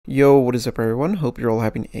Yo, what is up everyone? Hope you're all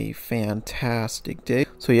having a fantastic day.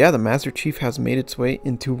 So yeah, the Master Chief has made its way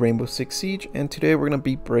into Rainbow Six Siege, and today we're going to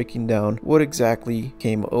be breaking down what exactly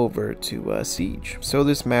came over to Siege. So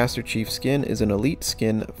this Master Chief skin is an elite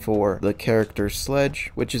skin for the character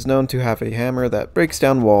Sledge, which is known to have a hammer that breaks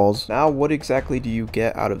down walls. Now, what exactly do you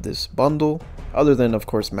get out of this bundle? Other than, of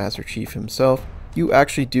course, Master Chief himself, you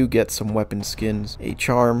actually do get some weapon skins, a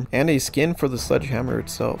charm, and a skin for the sledgehammer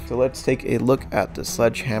itself. So let's take a look at the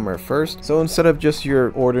sledgehammer first. So instead of just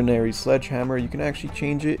your ordinary sledgehammer, you can actually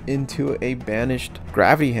change it into a banished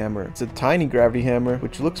gravity hammer. It's a tiny gravity hammer,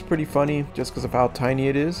 which looks pretty funny just because of how tiny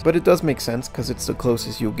it is, but it does make sense because it's the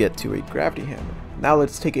closest you'll get to a gravity hammer. Now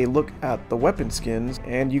let's take a look at the weapon skins,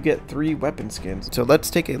 and you get 3 weapon skins. So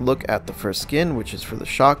let's take a look at the first skin, which is for the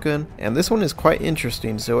shotgun, and this one is quite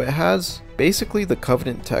interesting. So it has basically the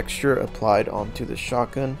Covenant texture applied onto the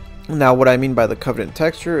shotgun. Now what I mean by the Covenant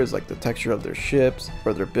texture is like the texture of their ships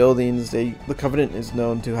or their buildings. The Covenant is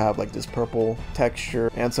known to have like this purple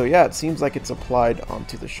texture, and so yeah, it seems like it's applied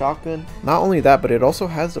onto the shotgun. Not only that, but it also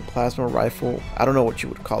has the plasma rifle, I don't know what you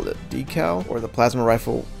would call it, decal, or the plasma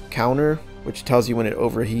rifle counter, which tells you when it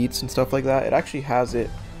overheats and stuff like that. It actually has it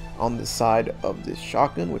on the side of this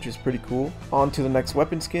shotgun, which is pretty cool. On to the next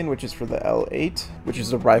weapon skin, which is for the L8, which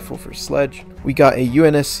is a rifle for Sledge. We got a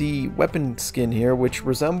UNSC weapon skin here, which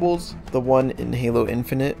resembles the one in Halo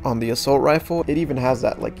Infinite on the assault rifle. It even has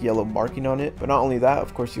that like yellow marking on it. But not only that,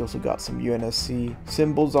 of course, you also got some UNSC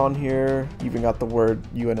symbols on here. You even got the word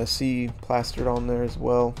UNSC plastered on there as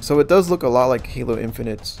well. So it does look a lot like Halo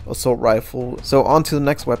Infinite's assault rifle. So on to the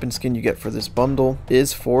next weapon skin you get for this bundle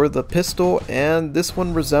is for the pistol, and this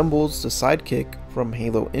one resembles the sidekick from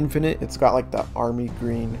Halo Infinite. It's got like that army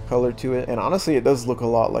green color to it, and honestly it does look a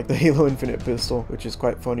lot like the Halo Infinite pistol, which is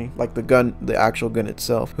quite funny. Like the gun, the actual gun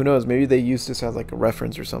itself, who knows, maybe they used this as like a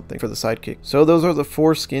reference or something for the sidekick. So those are the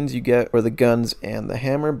 4 skins you get for the guns and the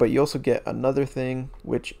hammer, but you also get another thing,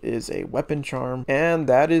 which is a weapon charm, and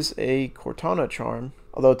that is a Cortana charm.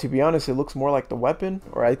 Although, to be honest, it looks more like the weapon,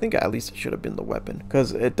 or I think at least it should have been the weapon,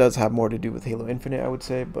 because it does have more to do with Halo Infinite, I would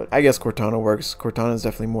say, but I guess Cortana works. Cortana is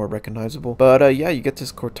definitely more recognizable. But yeah, you get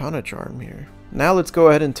this Cortana charm here. Now let's go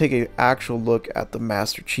ahead and take an actual look at the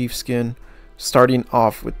Master Chief skin. Starting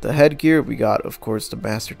off with the headgear, we got, of course, the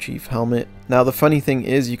Master Chief helmet. Now, the funny thing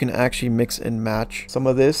is you can actually mix and match some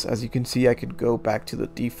of this. As you can see, I could go back to the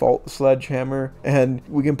default sledgehammer, and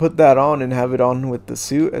we can put that on and have it on with the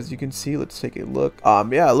suit. As you can see, let's take a look.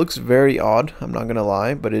 Yeah, it looks very odd, I'm not gonna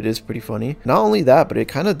lie, but it is pretty funny. Not only that, but it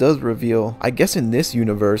kind of does reveal, I guess in this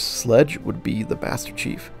universe, Sledge would be the Master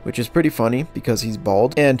Chief, which is pretty funny because he's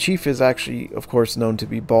bald, and Chief is actually, of course, known to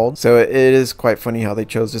be bald. So it is quite funny how they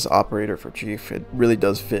chose this operator for Chief. It really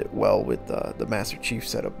does fit well with the Master Chief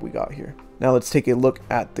setup we got here. Now let's take a look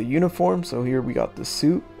at the uniform. So here we got the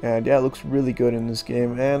suit, and yeah, it looks really good in this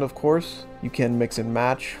game. And of course, you can mix and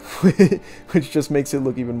match, which just makes it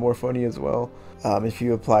look even more funny as well. If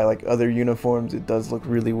you apply like other uniforms, it does look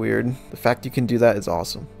really weird. The fact you can do that is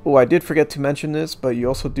awesome. Oh, I did forget to mention this, but you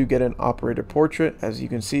also do get an operator portrait. As you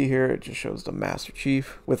can see here, it just shows the Master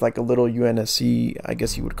Chief with like a little UNSC, I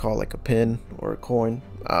guess you would call like a pin or a coin.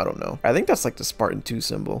 I don't know. I think that's like the Spartan 2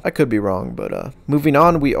 symbol. I could be wrong, but moving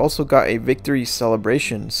on, we also got a victory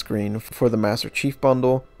celebration screen for the Master Chief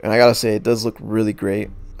bundle, and I gotta say, it does look really great.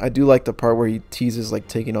 I do like the part where he teases like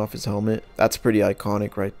taking off his helmet. That's pretty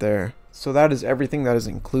iconic right there. So that is everything that is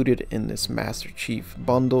included in this Master Chief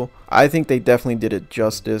bundle. I think they definitely did it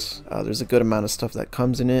justice. There's a good amount of stuff that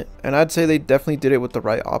comes in it, and I'd say they definitely did it with the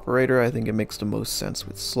right operator. I think it makes the most sense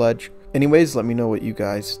with Sledge. Anyways, let me know what you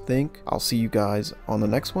guys think. I'll see you guys on the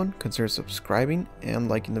next one. Consider subscribing and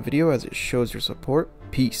liking the video as it shows your support.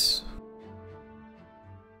 Peace.